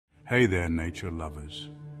Hey there, nature lovers.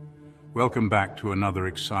 Welcome back to another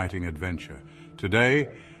exciting adventure. Today,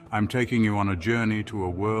 I'm taking you on a journey to a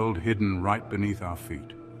world hidden right beneath our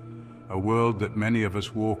feet. A world that many of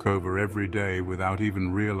us walk over every day without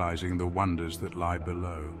even realizing the wonders that lie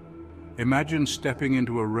below. Imagine stepping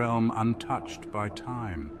into a realm untouched by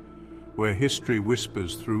time, where history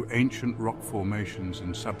whispers through ancient rock formations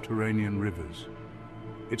and subterranean rivers.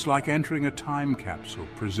 It's like entering a time capsule,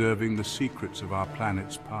 preserving the secrets of our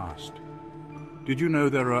planet's past. Did you know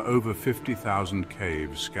there are over 50,000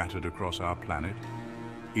 caves scattered across our planet?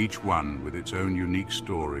 Each one with its own unique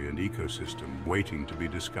story and ecosystem waiting to be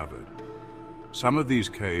discovered. Some of these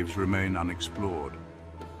caves remain unexplored,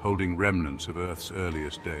 holding remnants of Earth's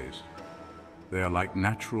earliest days. They are like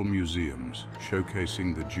natural museums,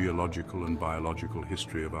 showcasing the geological and biological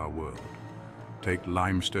history of our world. Take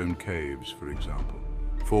limestone caves, for example.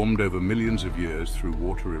 Formed over millions of years through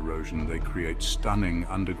water erosion, they create stunning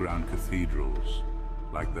underground cathedrals,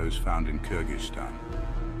 like those found in Kyrgyzstan.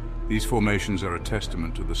 These formations are a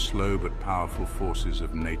testament to the slow but powerful forces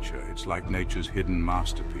of nature. It's like nature's hidden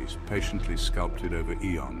masterpiece, patiently sculpted over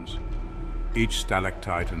eons. Each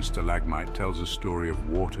stalactite and stalagmite tells a story of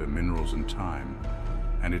water, minerals, and time.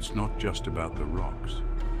 And it's not just about the rocks.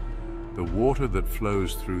 The water that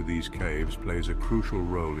flows through these caves plays a crucial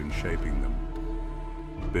role in shaping them.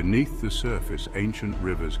 Beneath the surface, ancient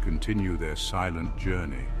rivers continue their silent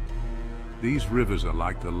journey. These rivers are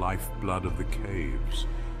like the lifeblood of the caves,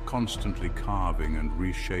 constantly carving and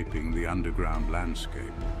reshaping the underground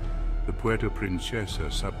landscape. The Puerto Princesa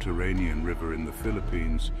subterranean river in the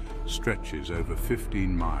Philippines stretches over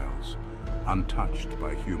 15 miles, untouched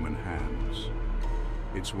by human hands.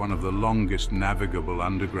 It's one of the longest navigable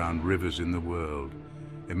underground rivers in the world.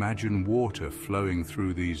 Imagine water flowing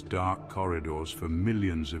through these dark corridors for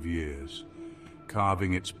millions of years,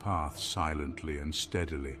 carving its path silently and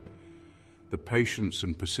steadily. The patience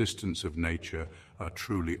and persistence of nature are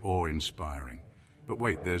truly awe-inspiring. But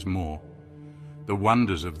wait, there's more. The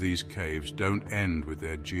wonders of these caves don't end with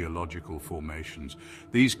their geological formations.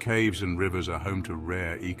 These caves and rivers are home to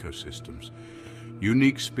rare ecosystems,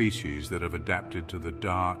 unique species that have adapted to the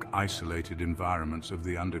dark, isolated environments of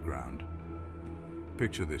the underground.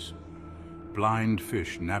 Picture this: blind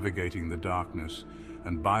fish navigating the darkness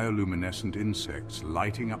and bioluminescent insects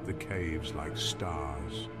lighting up the caves like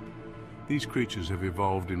stars. These creatures have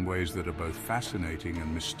evolved in ways that are both fascinating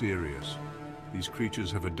and mysterious. These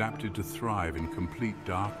creatures have adapted to thrive in complete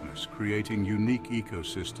darkness, creating unique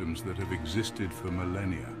ecosystems that have existed for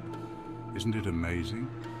millennia. Isn't it amazing?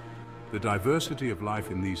 The diversity of life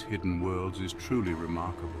in these hidden worlds is truly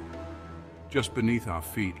remarkable. Just beneath our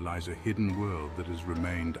feet lies a hidden world that has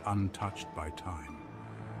remained untouched by time.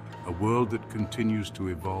 A world that continues to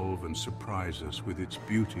evolve and surprise us with its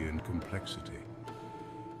beauty and complexity.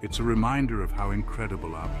 It's a reminder of how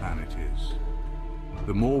incredible our planet is.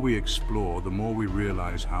 The more we explore, the more we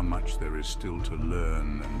realize how much there is still to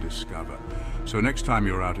learn and discover. So next time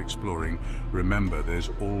you're out exploring, remember there's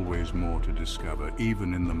always more to discover,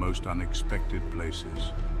 even in the most unexpected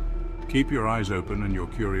places. Keep your eyes open and your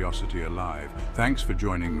curiosity alive. Thanks for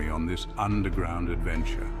joining me on this underground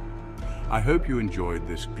adventure. I hope you enjoyed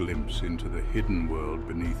this glimpse into the hidden world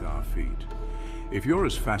beneath our feet. If you're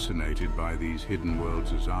as fascinated by these hidden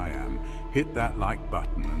worlds as I am, hit that like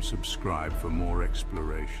button and subscribe for more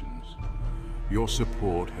explorations. Your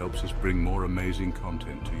support helps us bring more amazing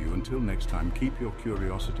content to you. Until next time, keep your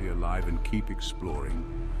curiosity alive and keep exploring.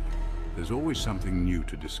 There's always something new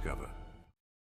to discover.